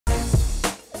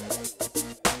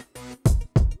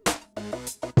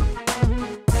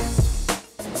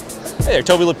Hey there,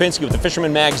 Toby Lipinski with the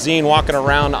Fisherman magazine, walking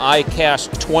around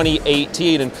ICAST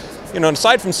 2018. And you know,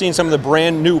 aside from seeing some of the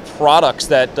brand new products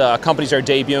that companies are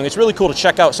debuting, it's really cool to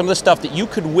check out some of the stuff that you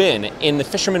could win in the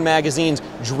Fisherman magazine's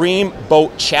Dream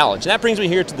Boat Challenge. And that brings me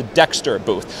here to the Dexter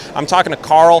booth. I'm talking to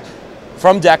Carl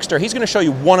from Dexter. He's going to show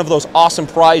you one of those awesome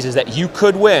prizes that you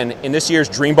could win in this year's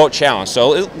Dream Boat Challenge.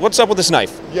 So what's up with this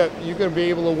knife? Yeah, you're going to be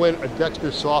able to win a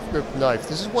Dexter soft grip knife.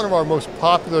 This is one of our most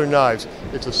popular knives.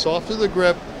 It's a soft to the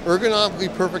grip,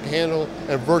 ergonomically perfect handle,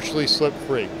 and virtually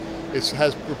slip-free. It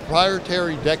has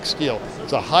proprietary deck steel.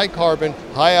 It's a high carbon,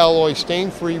 high alloy,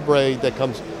 stain-free blade that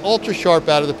comes ultra sharp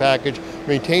out of the package,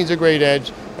 maintains a great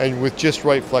edge, and with just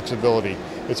right flexibility.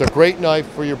 It's a great knife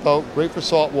for your boat, great for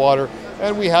salt water,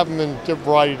 and we have them in a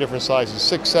variety of different sizes,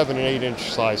 6, 7, and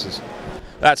 8-inch sizes.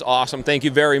 That's awesome. Thank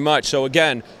you very much. So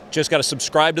again, just got to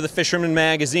subscribe to the Fisherman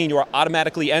magazine. You are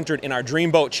automatically entered in our Dream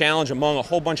Boat Challenge among a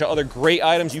whole bunch of other great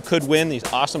items. You could win these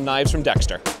awesome knives from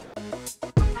Dexter.